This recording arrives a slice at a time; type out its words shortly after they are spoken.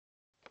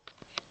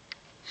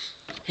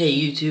Hey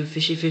YouTube,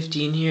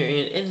 Fishy15 here,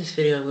 and in this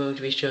video I'm going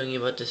to be showing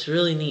you about this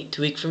really neat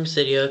tweak from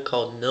Cydia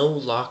called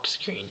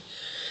NoLockScreen.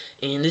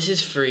 And this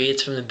is free,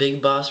 it's from the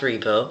Big Boss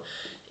repo,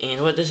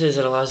 and what this is,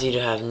 it allows you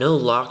to have no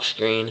lock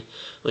screen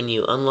when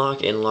you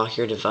unlock and lock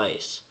your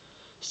device.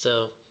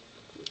 So,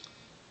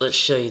 let's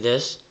show you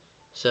this.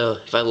 So,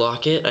 if I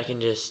lock it, I can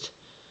just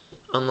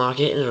unlock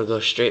it and it'll go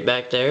straight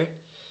back there.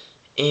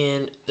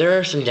 And there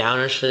are some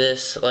downers for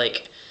this,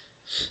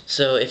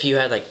 so if you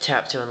had like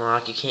tap to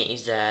unlock, you can't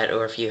use that,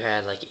 or if you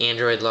had like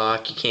Android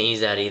lock, you can't use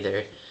that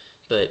either.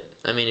 But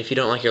I mean, if you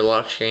don't like your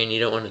lock screen, you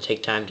don't want to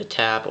take time to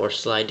tap or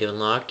slide to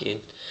unlock,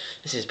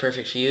 this is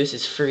perfect for you. This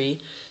is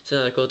free. It's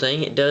another cool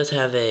thing. It does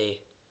have an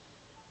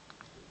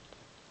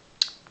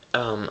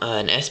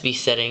SB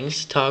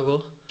settings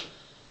toggle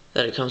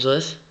that it comes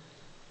with.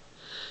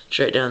 It's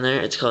right down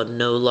there. It's called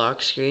No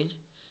Lock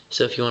Screen.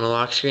 So if you want a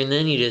lock screen,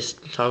 then you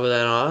just toggle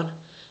that on,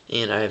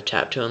 and I have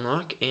tap to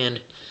unlock,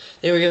 and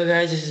there we go,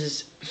 guys. This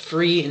is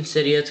free in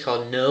Cydia. It's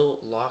called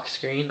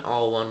NoLockScreen,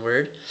 all one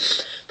word.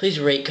 Please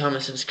rate,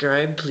 comment,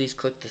 subscribe. Please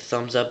click the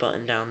thumbs up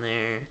button down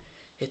there.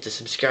 Hit the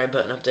subscribe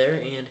button up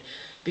there, and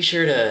be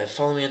sure to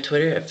follow me on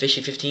Twitter at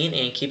Fishy15,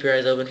 and keep your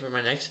eyes open for my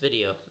next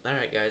video.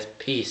 Alright, guys.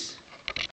 Peace.